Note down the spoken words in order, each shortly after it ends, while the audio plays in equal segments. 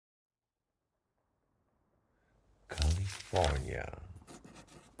California.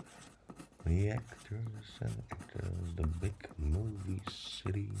 The actors and actors, the big movie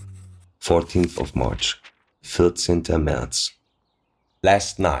city. 14th of March, 14. März.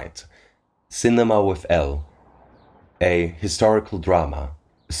 Last night, Cinema with L, a historical drama,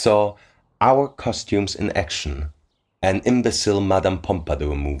 saw Our Costumes in Action, an imbecile Madame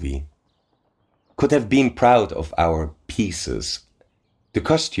Pompadour movie. Could have been proud of our pieces. The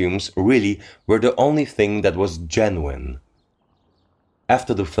costumes really were the only thing that was genuine.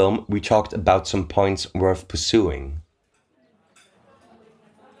 After the film, we talked about some points worth pursuing.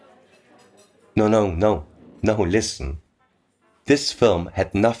 No, listen. This film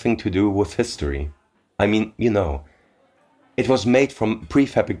had nothing to do with history. I mean, it was made from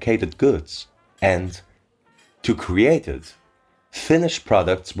prefabricated goods. And to create it, finished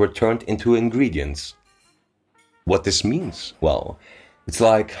products were turned into ingredients. What this means? Well, it's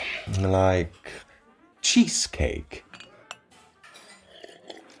like cheesecake.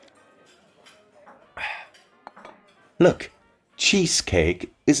 Look,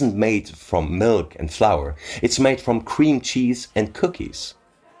 cheesecake isn't made from milk and flour. It's made from cream cheese and cookies.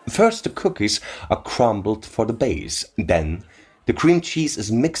 First, the cookies are crumbled for the base. Then, the cream cheese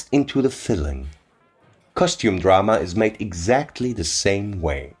is mixed into the filling. Costume drama is made exactly the same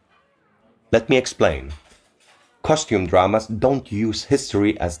way. Let me explain. Costume dramas don't use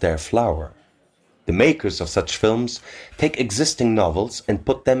history as their flour. The makers of such films take existing novels and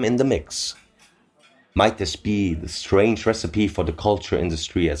put them in the mix. Might this be the strange recipe for the culture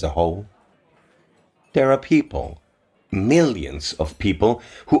industry as a whole? There are people, millions of people,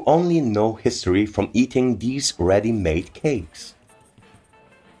 who only know history from eating these ready-made cakes.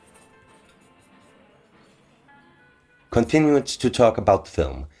 Continued to talk about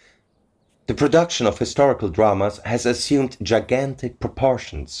film. The production of historical dramas has assumed gigantic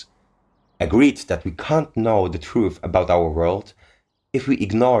proportions. Agreed that we can't know the truth about our world if we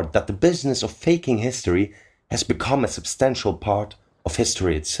ignore that the business of faking history has become a substantial part of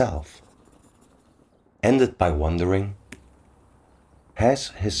history itself. Ended by wondering, has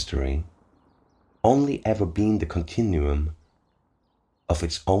history only ever been the continuum of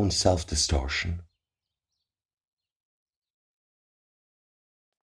its own self-distortion?